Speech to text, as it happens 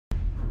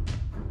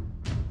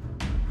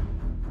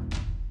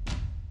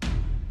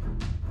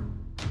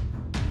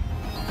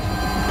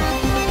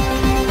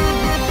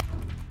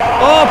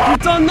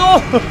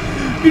non.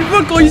 Une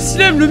fois quand il se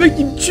lève, le mec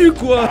il me tue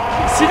quoi.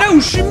 C'est là où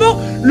je suis mort.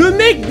 Le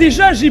mec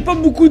déjà j'ai pas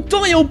beaucoup de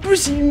temps et en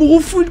plus il me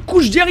refout une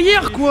couche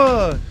derrière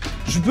quoi.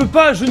 Je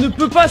ne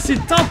peux pas,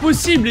 c'est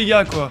impossible les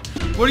gars quoi.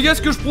 Bon les gars,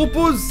 ce que je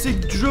propose c'est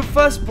que je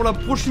fasse pour la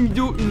prochaine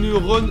vidéo une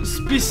run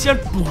spéciale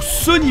pour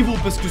ce niveau.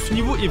 Parce que ce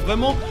niveau est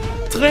vraiment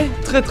très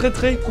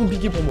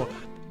compliqué pour moi.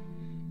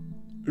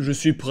 Je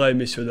suis prêt,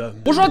 messieurs, dames.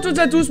 Bonjour à toutes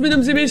et à tous,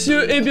 mesdames et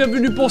messieurs, et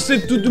bienvenue pour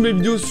cette toute nouvelle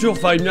vidéo sur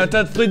Five Nights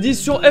at Freddy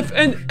sur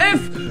FNF.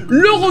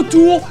 Le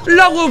retour,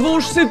 la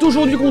revanche, c'est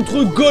aujourd'hui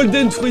contre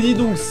Golden Freddy,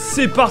 donc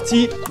c'est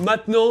parti.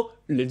 Maintenant,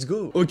 let's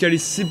go. Ok, allez,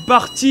 c'est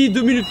parti,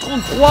 2 minutes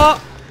 33.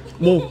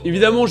 Bon,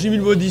 évidemment, j'ai mis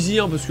le mode easy,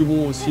 hein, parce que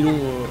bon, sinon,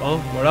 hein,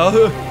 voilà.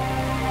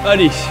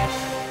 Allez.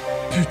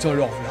 Putain,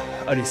 l'orve,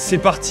 là. Allez, c'est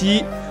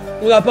parti.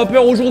 On n'a pas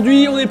peur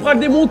aujourd'hui, on est prêt à le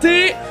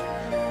démonter.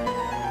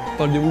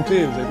 Pas le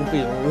démonter, vous avez compris.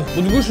 Hein.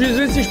 Bon, du coup, je suis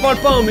désolé si je parle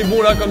pas, hein, mais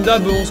bon, là, comme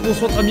d'hab, on se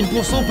concentre à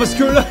 1000% parce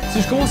que là,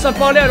 si je commence à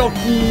parler alors que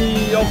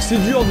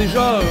c'est dur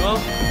déjà, hein,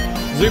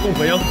 vous avez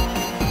compris, hein.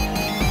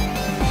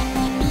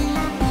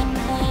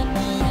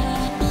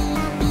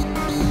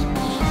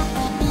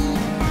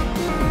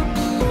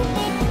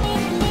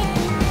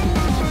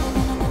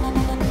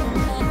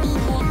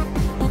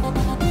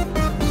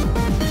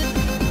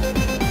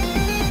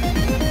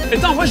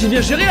 Attends, moi j'ai bien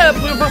géré la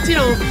première partie,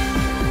 hein.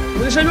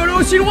 On est jamais allé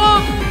aussi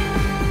loin.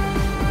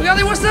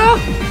 Regardez-moi ça.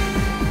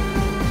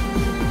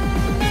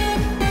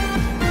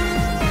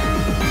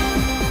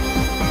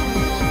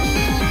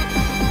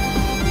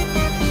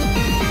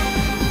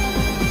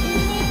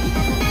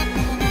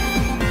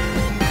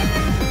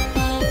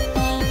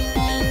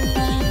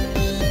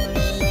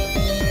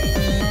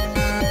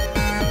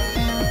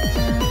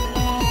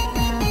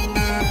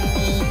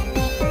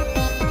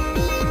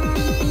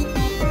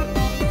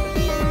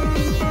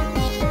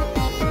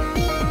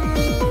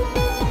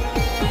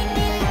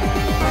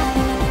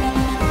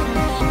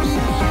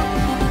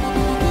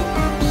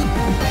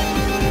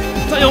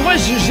 Et en vrai,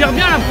 je gère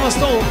bien là pour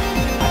l'instant.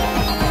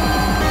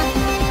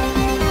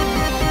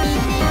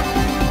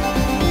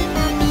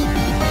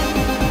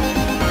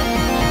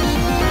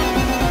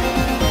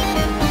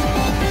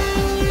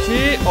 Ok.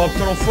 Oh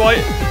putain, l'enfoiré.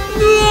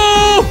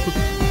 Non.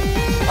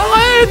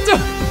 Arrête.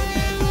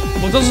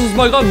 Bon, de toute façon, c'est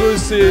pas grave,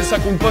 ça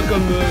compte pas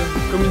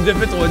comme une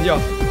défaite, on va dire.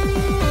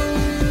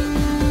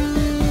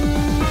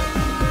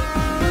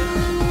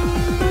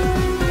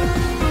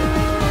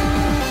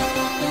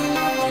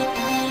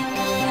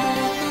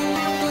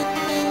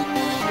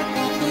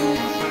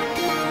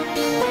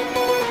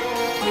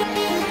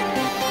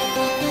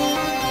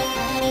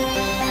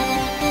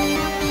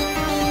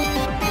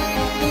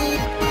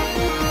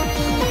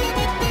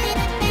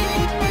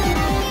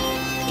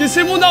 Ok,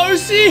 c'est bon, on a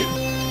réussi.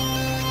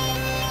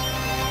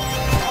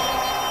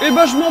 Eh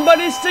ben, je m'en bats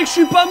les steaks, je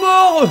suis pas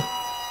mort.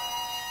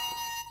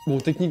 Bon,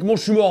 techniquement,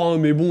 je suis mort, hein,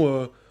 mais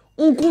bon,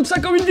 on compte ça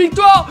comme une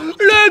victoire.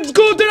 Let's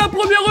go, dès la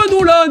première run,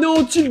 on l'a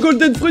anéanti le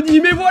Golden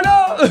Freddy, mais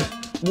voilà.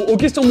 Bon, ok,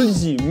 c'est en mode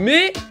easy,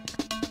 mais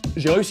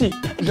j'ai réussi,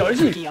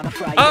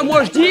 Ah,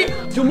 moi, je dis,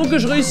 du moment que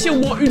je réussis au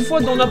moins une fois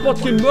dans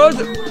n'importe quel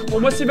mode,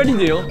 pour moi, c'est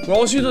validé, hein.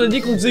 Alors ensuite, on a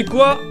dit qu'on faisait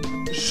quoi?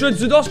 Shut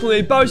the door, parce qu'on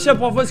n'avait pas réussi la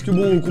première fois, parce que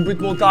bon,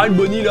 complètement taré le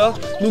Bonnie là.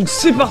 Donc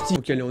c'est parti.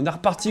 Ok, allez, on est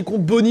reparti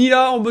contre Bonnie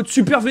là, en mode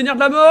super vénère de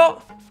la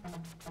mort.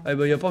 Ah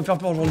bah, il va pas me faire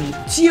peur aujourd'hui.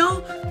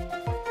 Tiens.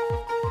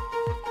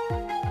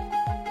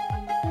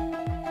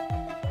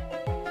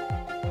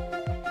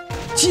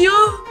 Tiens.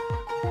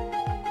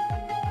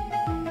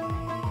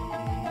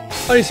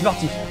 Allez, c'est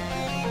parti.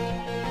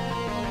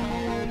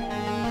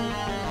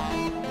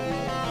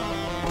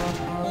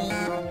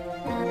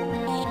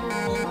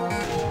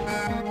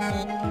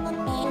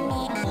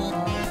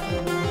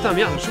 Putain,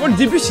 merde, je vois le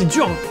début, c'est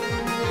dur. Hein.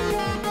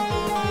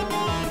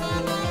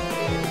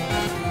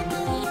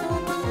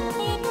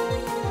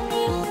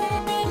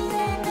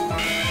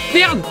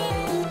 Merde.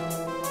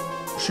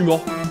 Je suis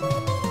mort.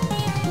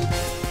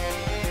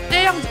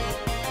 Merde.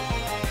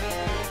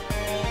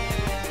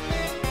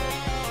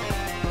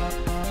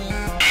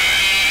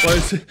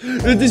 Ouais,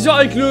 j'étais sûr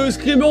avec le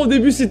screamer au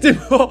début, c'était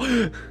mort.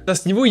 À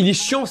ce niveau, il est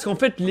chiant parce qu'en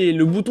fait,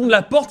 le bouton de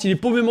la porte, il est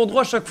pas au même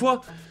endroit à chaque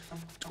fois.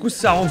 Du coup,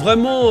 ça rend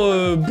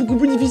vraiment beaucoup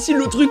plus difficile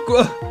le truc,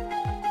 quoi.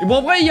 Et bon,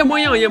 en vrai, il y a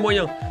moyen,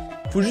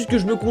 Faut juste que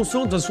je me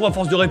concentre. De toute façon, à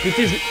force de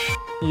répéter, je vais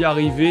y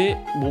arriver.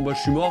 Bon, bah,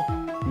 je suis mort.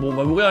 Bon, on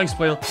va mourir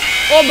exprès. Hein.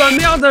 Oh, bah,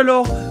 merde,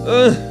 alors.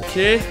 Ok.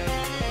 C'est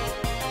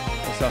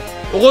ça.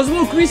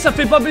 Heureusement que lui, ça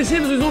fait pas baisser,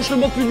 parce que sinon, je serais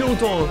mort plus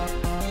longtemps. Hein.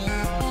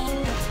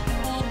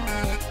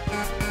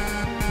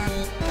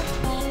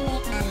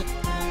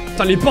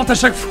 Putain, les portes à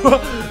chaque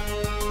fois.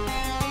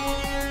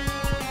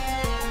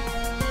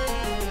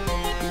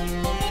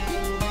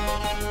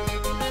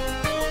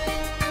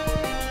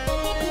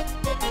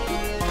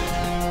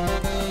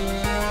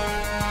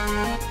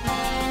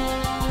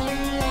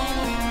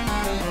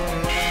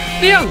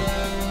 Merde.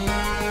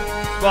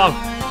 Pas grave.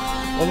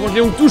 Heureusement que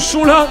les ondes touches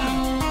sont là.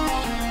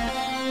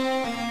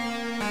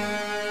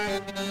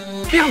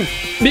 Merde.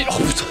 Mais oh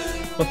putain.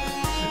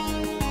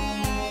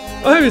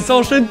 Ouais mais ça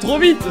enchaîne trop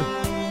vite.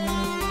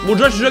 Bon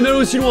déjà je suis jamais allé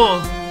aussi loin.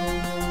 Hein.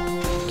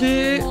 Ok.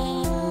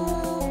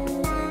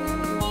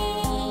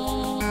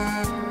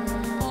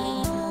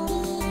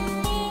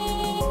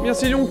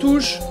 Merci les longues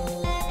touches.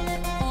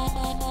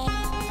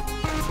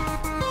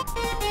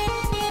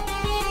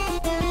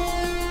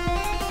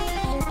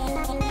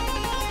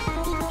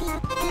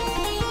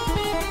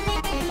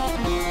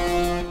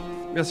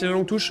 Merci la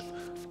longue touche.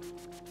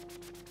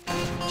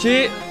 Ok.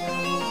 Putain,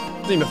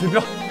 il m'a fait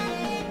peur.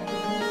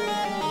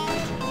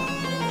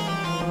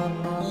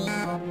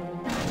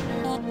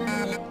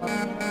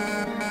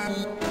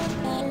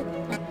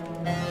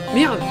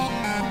 Merde.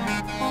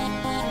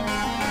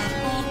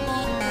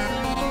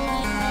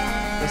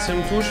 Merci la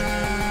longue touche.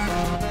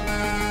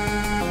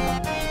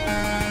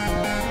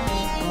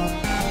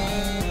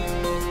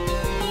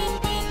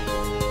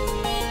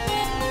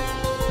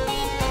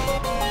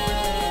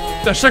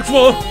 À chaque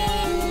fois.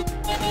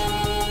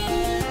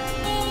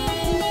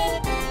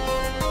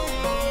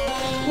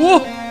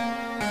 Oh.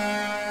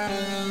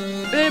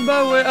 Eh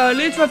bah ouais,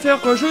 allez, tu vas faire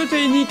quoi? Je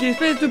t'ai niqué,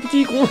 espèce de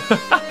petit con.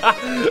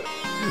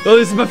 Non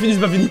mais c'est pas fini, c'est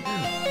pas fini.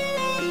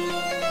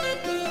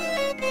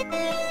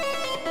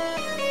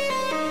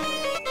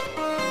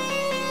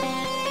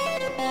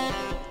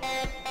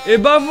 Et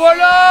bah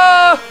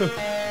voilà.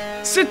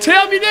 C'est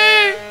terminé.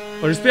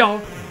 Enfin, j'espère, hein.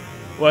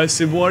 Ouais,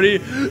 c'est bon,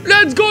 allez.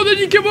 Let's go de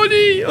niquer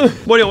Bonnie.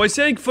 Bon allez, on va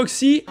essayer avec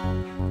Foxy.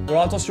 Bon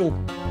alors attention.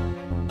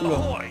 Oula.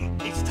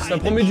 Ça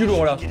promet du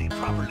lourd là.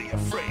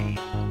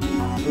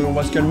 On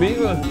va se calmer.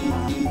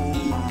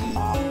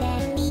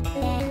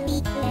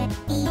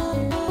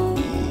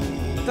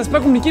 C'est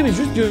pas compliqué, mais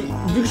juste que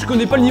vu que je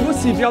connais pas le niveau,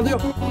 c'est hyper dur.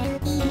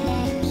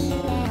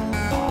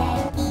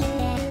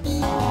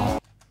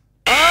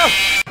 Ah!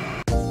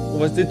 On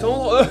va se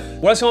détendre.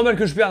 Bon là c'est normal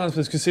que je perde, hein,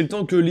 parce que c'est le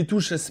temps que les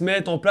touches se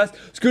mettent en place.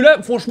 Parce que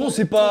là, franchement,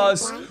 c'est pas...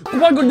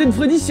 Comparé à Golden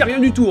Freddy, c'est rien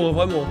du tout, hein,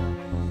 vraiment.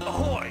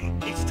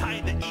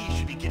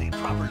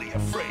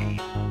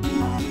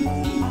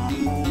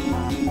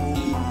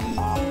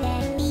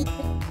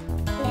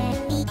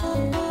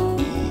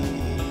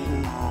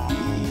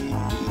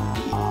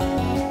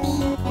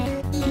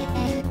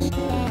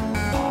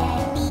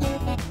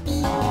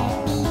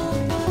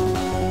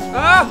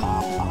 Ah!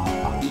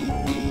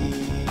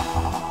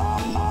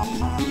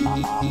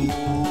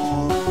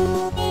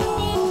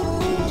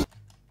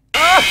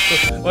 Ah!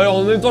 Ouais, alors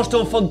en même temps j'étais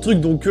en fin de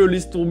truc donc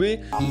laisse tomber.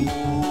 Putain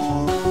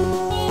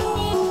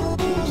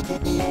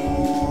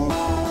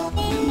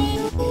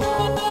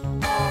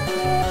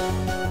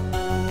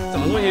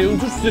non il y a une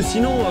touche parce que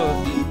sinon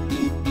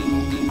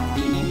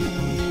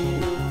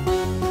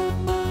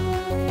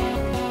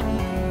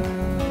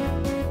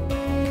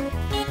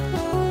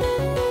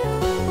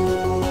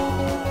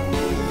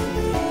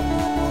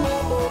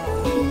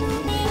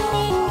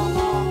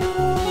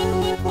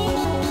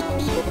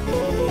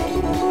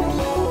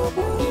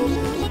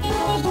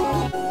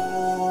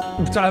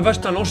Putain la vache,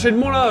 t'as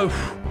l'enchaînement là. En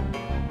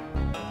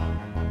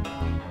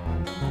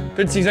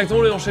fait c'est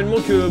exactement l'enchaînement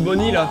que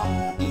Bonnie là.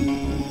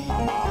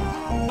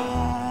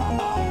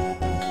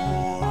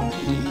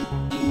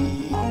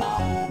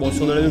 Bon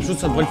si on a la même chose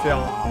ça devrait le faire.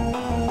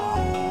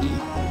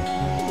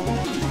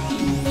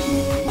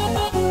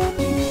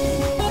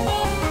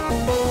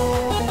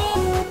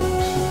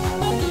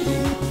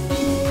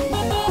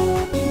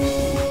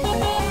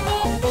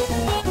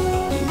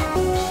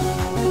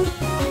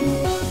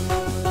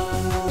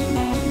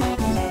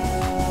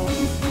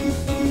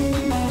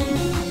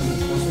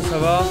 Ça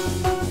va.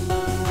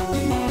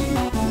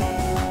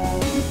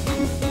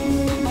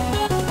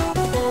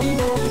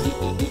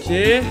 Ok.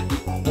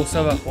 Bon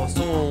ça va, pour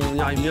l'instant on y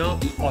arrive bien.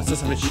 Oh ça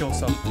va être chiant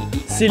ça.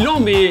 C'est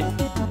lent mais...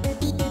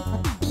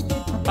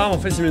 Ah en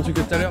fait c'est le même truc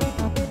que tout à l'heure.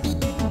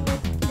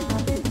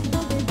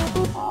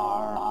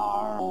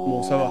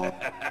 Bon ça va.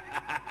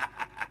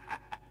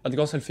 Ah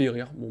d'accord ça le fait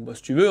rire. Bon bah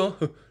si tu veux hein.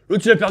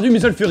 L'autre il a perdu mais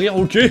ça le fait rire,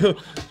 ok.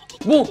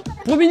 Bon,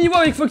 premier niveau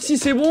avec Foxy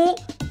c'est bon.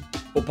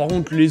 Bon par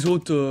contre les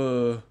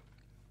autres...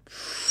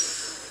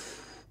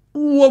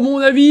 Ou à mon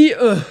avis,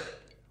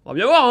 on va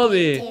bien voir hein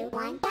mais...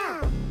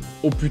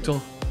 Oh putain,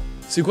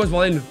 c'est quoi ce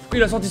bordel? Pourquoi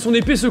il a sorti son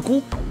épée ce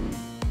con?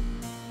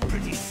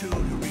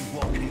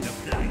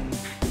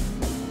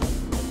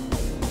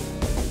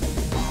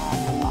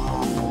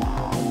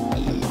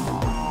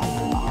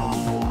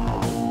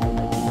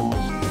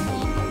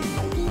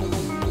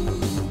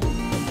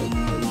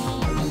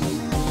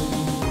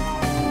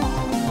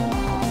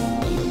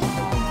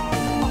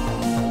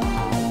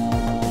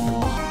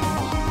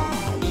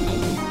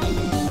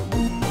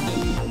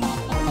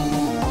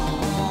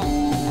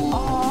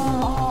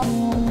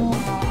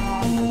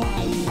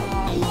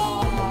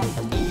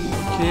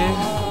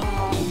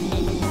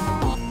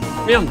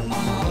 Merde.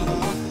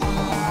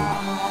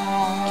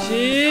 Ok.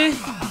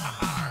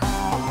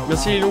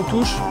 Merci les longues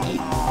touches.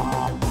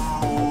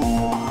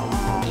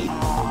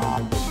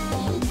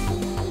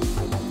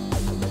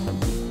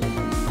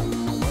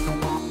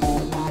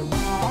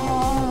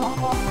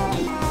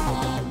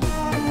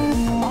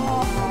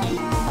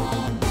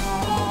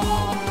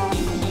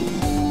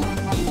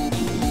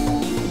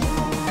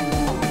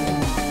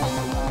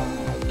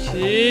 Ok.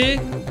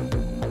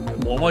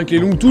 Bon, en vrai, avec les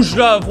longues touches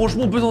là,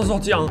 franchement, on peut s'en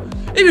sortir. Hein.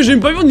 Eh mais j'ai même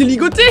pas vu on est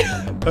ligoté.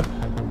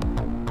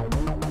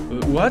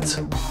 What?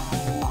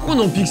 Pourquoi on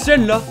est en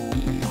pixel là?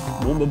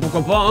 Bon. Bon bah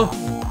pourquoi pas hein.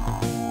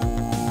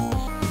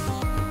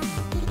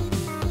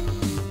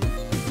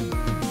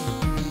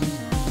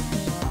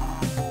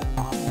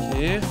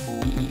 Ok.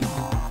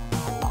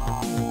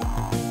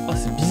 Oh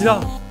c'est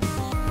bizarre.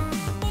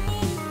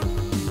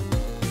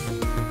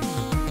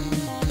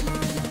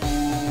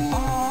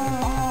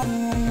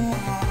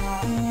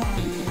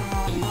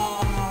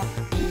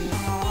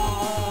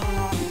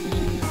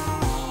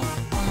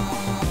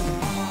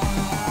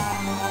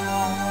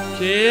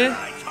 Ok.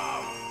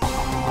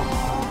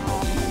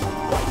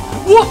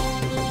 Wouah!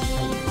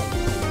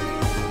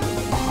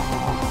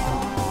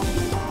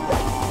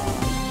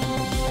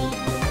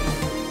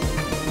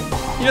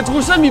 Il a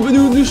trouvé ça mais il veut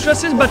nous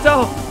chasser ce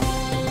bâtard.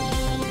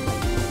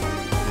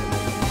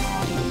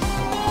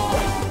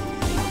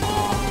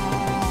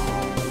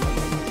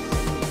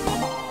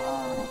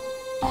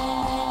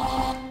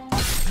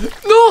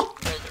 Non!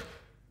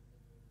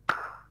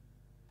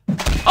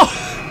 Oh!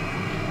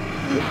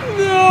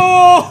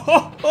 Non!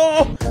 Oh,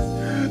 oh!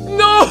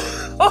 Non!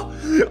 Oh,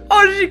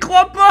 oh j'y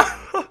crois pas!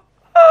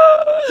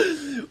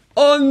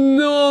 Oh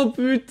non,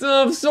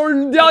 putain, sur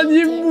le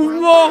dernier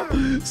mouvement,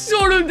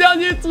 sur le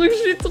dernier truc,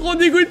 je suis trop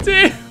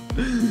dégoûté.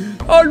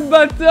 Oh le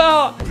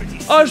bâtard.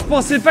 Oh, je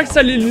pensais pas que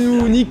ça allait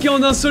nous niquer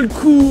en un seul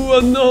coup.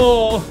 Oh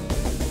non.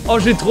 Oh,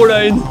 j'ai trop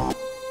la haine.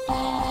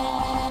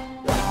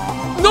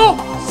 Non,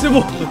 c'est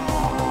bon.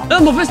 Ah,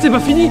 mais en fait, c'était pas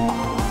fini.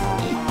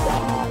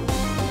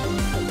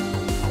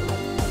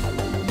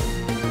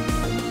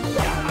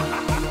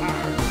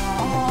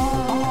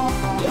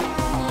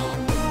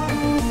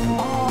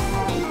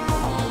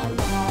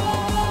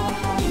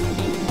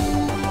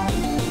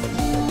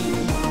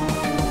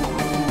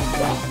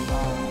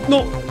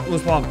 Non, oh,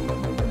 c'est pas grave.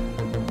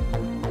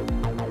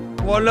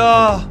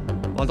 Voilà.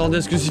 Attendez,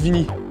 est-ce que c'est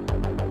fini?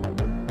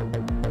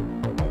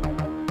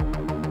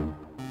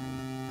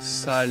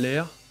 Ça a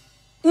l'air...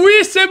 Oui,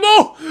 c'est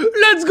bon.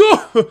 Let's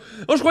go.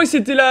 Oh, je croyais que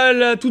c'était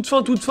la toute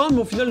fin,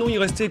 mais au final, non, il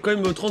restait quand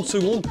même 30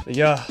 secondes. Les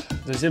gars,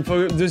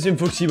 deuxième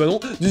Foxy, bah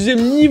non.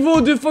 Deuxième niveau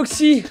de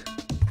Foxy.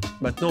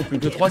 Maintenant, plus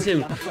que le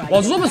troisième. Bon,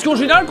 attention, parce qu'en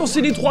général, quand c'est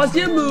les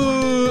troisièmes,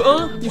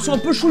 hein, ils sont un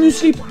peu chauds du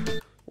slip.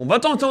 On va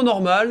tenter en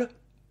normal.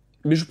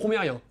 Mais je promets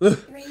rien.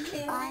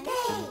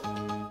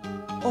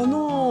 Oh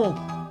non!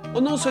 Oh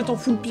non, ça va être en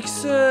full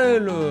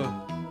pixel.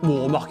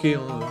 Bon, remarquez,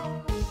 hein.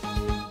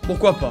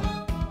 Pourquoi pas?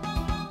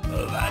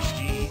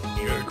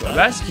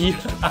 Vaski.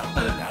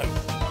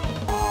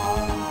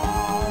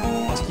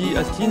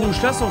 Est-ce qu'il nous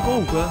chasse encore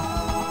ou quoi?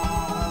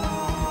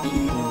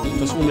 De toute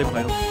façon, on est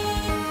prêt. Hein.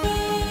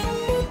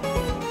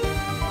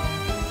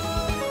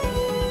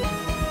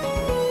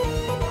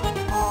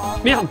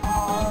 Merde!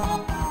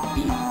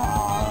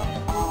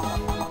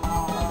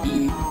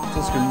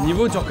 Parce que le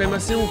niveau dure quand même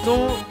assez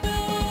longtemps.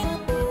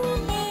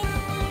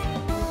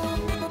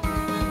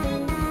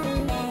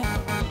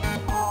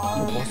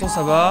 Bon, pour l'instant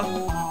ça va.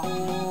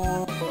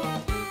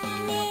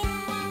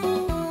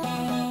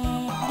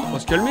 On va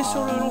se calmer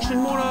sur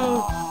l'enchaînement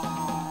là.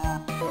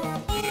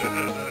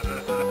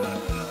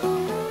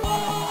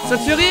 Ça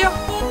te fait rire?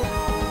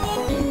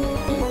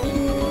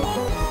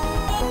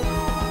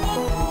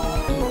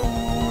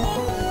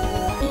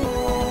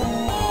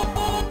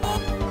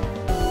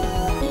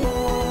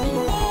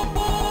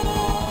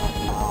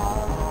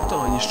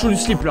 Chaud du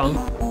slip là hein.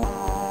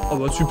 Oh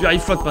bah super, il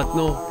flotte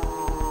maintenant.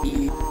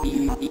 Il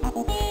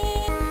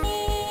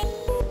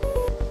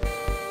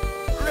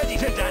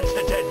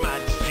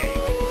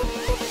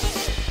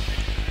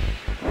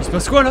se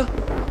passe quoi là?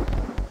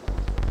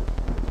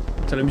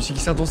 Putain, la musique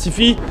qui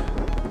s'intensifie.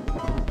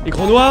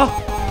 Écran noir.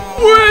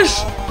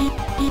 Wesh.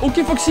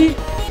 Ok Foxy.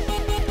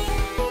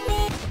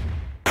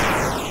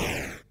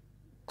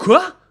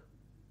 Quoi?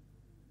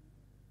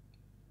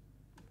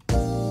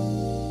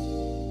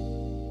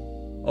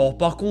 Alors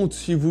par contre,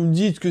 si vous me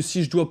dites que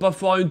si je dois pas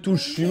foirer une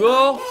touche, je suis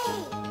mort.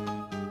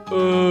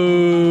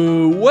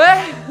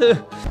 Ouais.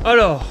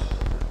 Alors.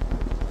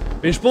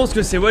 Mais je pense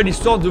que c'est ouais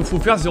l'histoire de faut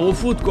faire zéro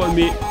faute quoi,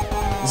 mais...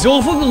 Zéro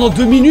faute pendant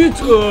 2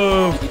 minutes,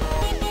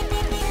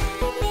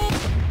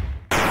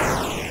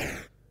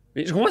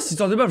 Mais je comprends cette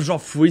histoire de baf,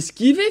 genre faut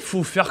esquiver,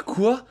 faut faire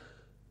quoi?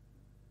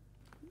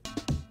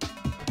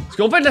 Parce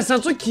qu'en fait là c'est un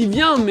truc qui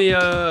vient, mais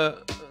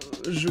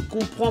je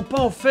comprends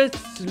pas en fait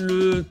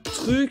le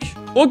truc.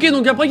 Ok,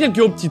 donc après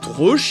quelques petites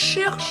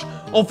recherches,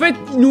 en fait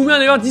il nous met un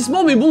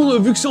avertissement, mais bon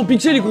vu que c'est en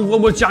pixel et qu'on voit à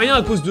moitié rien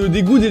à cause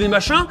des gouttes et des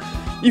machins,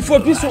 il faut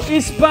appuyer sur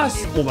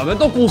espace. Bon bah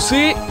maintenant qu'on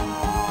sait,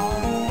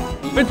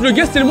 en fait le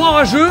gars c'est tellement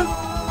rageux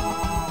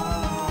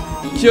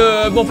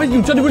que bon, en fait il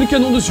nous tire du vol du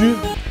canon dessus.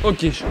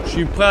 Ok, je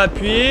suis prêt à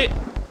appuyer.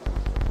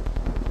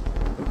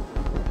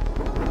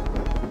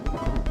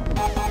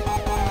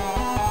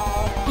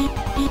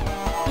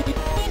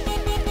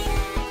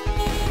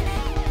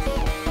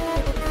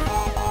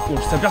 Bon,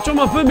 ça perturbe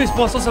un peu, mais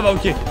pour l'instant ça va,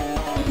 ok.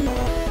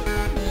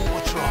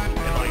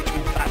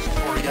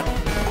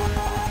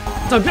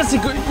 Putain, le pire c'est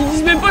qu'ils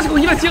disent même pas ce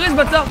qu'il va tirer ce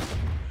bâtard.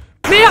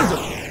 Merde.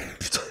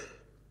 Putain.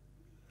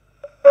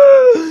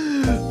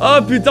 Ah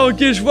putain,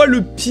 ok, je vois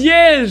le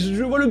piège.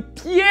 Je vois le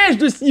piège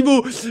de ce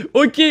niveau.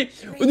 Ok,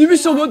 au début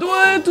c'est en mode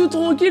ouais, tout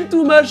tranquille,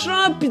 tout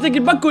machin. Puis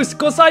t'inquiète pas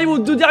quand ça arrive aux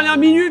 2 dernières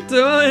minutes.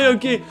 Ouais,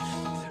 ok.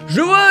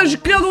 Je vois, j'ai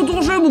clair dans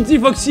ton jeu, mon petit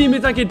Foxy, mais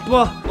t'inquiète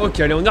pas. Ok,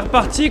 allez, on est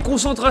reparti.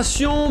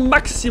 Concentration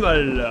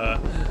maximale.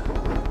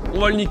 On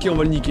va le niquer,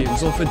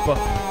 vous en faites pas.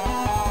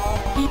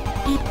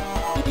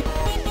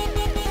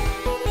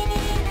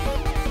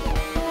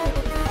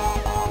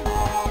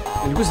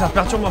 Et du coup, ça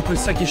perturbe un peu,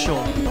 ça qui est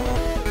chiant.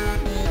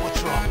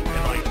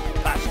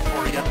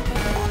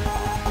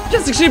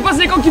 Qu'est-ce que je sais pas,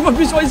 c'est quand qu'il faut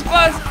appuyer sur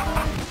l'espace.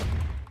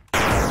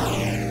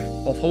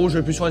 Oh frérot, je vais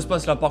appuyer sur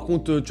l'espace là, par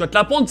contre, tu vas te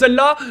la prendre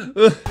celle-là.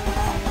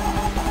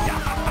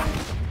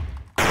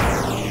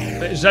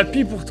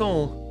 J'appuie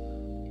pourtant.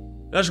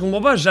 Là, je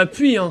comprends pas,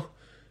 j'appuie, hein.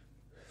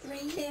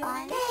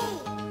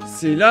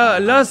 C'est là,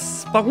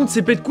 par contre,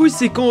 c'est pète couille,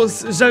 c'est quand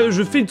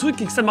je fais le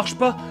truc et que ça marche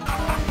pas.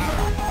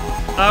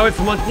 Ah ouais,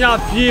 faut maintenir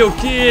appuyé,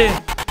 ok.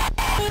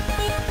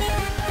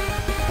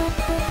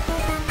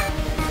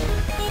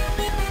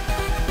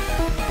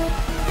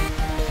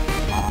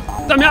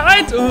 Putain, mais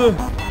arrête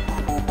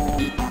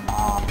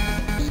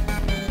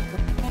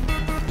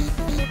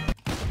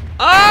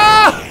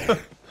Ah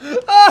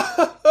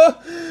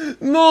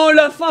Non,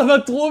 la fin va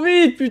trop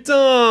vite,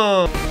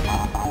 putain.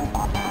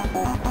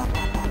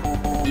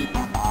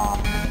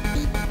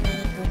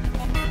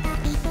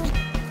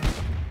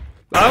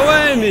 Ah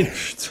ouais, mais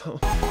putain.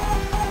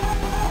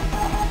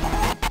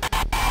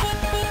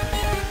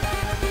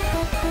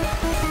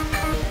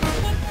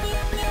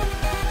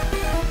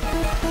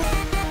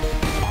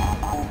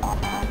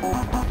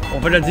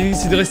 En fait, la technique,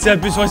 c'est de rester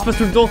appuyé sur l'espace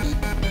tout le temps.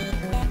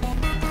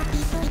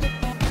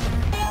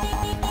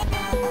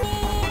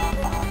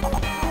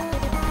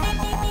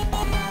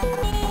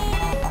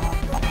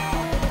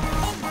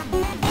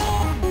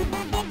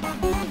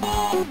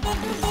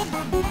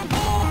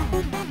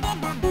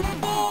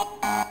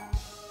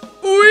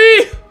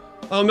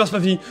 Ah non, merde, c'est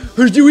pas fini.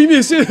 Je dis oui,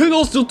 mais c'est...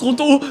 Non, c'est trop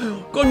tôt.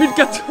 Encore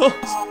 2014.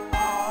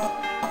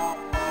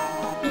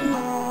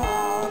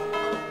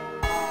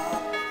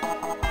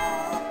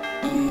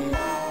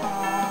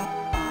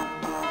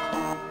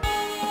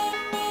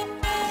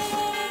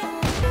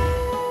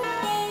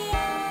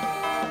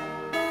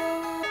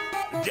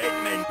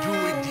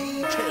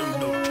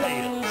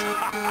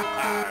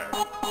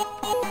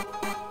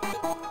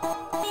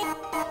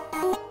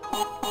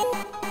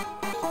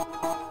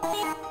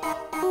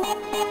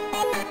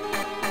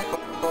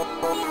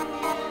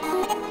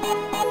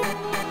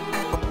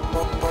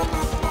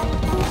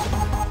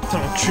 Putain,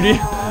 l'enculé.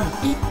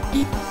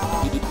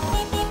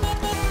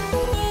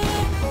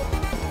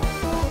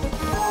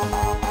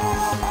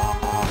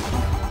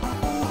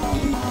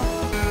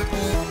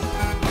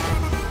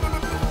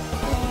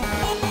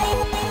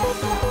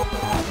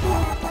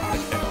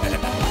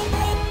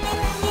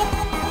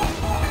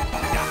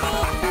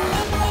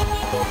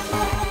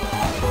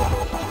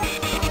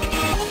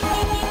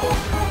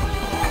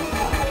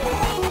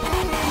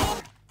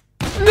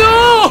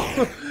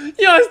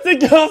 Il restait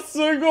 15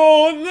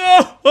 secondes.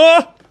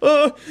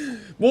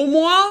 Bon,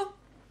 moi,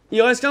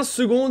 il reste 15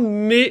 secondes,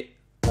 mais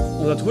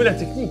on a trouvé la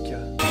technique.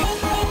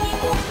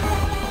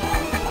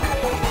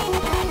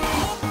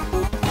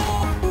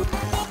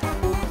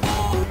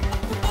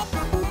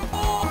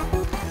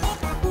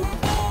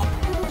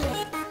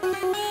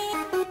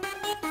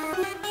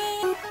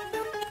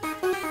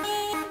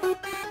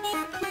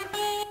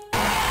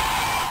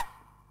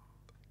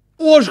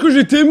 Oh, je crois que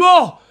j'étais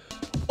mort.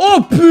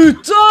 Oh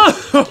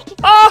putain.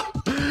 Ah,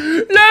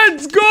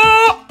 let's go.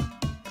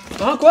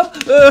 Hein, quoi?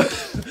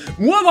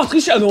 Moi avoir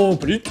triché? Ah non,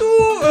 pas du tout.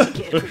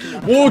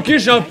 Bon, ok,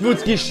 j'ai un peu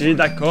triché,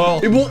 d'accord.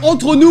 Et bon,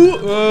 entre nous,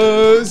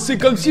 c'est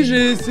comme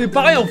si c'est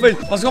pareil en fait.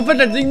 Parce qu'en fait,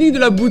 la technique de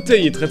la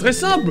bouteille est très très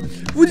simple.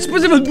 Vous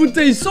disposez votre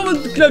bouteille sur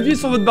votre clavier,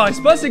 sur votre barre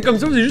espace, et comme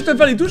ça, vous avez juste à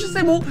faire les touches et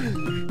c'est bon.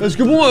 Parce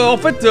que bon, en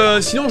fait,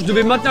 sinon je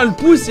devais maintenir le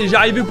pouce et j'y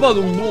arrivais pas,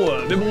 donc bon,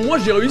 mais bon, moi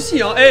j'ai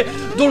réussi, hein. Et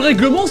dans le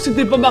règlement,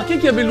 c'était pas marqué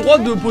qu'il y avait le droit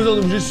de poser un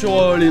objet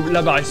sur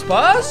la barre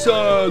espace,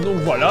 donc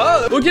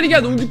voilà. Ok les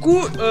gars, donc du coup,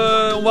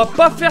 on va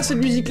pas faire cette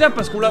musique-là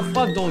parce qu'on la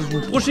fera dans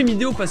une prochaine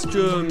vidéo parce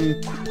que,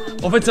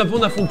 en fait, c'est un peu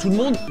on affronte tout le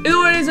monde. Et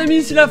donc les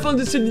amis, c'est la fin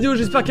de cette vidéo,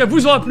 j'espère qu'elle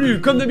vous aura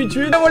plu, comme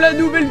d'habitude. Et voilà,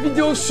 nouvelle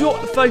vidéo sur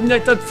Five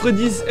Nights at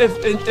Freddy's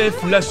FNF,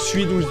 la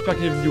suite, donc j'espère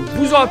que la vidéo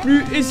vous aura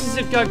plu. Et si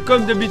c'est le cas,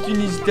 comme d'habitude,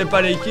 n'hésitez pas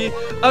à liker,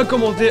 à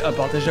commenter, à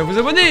partager, à vous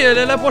abonner, et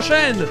à la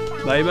prochaine.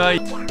 Bye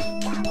bye.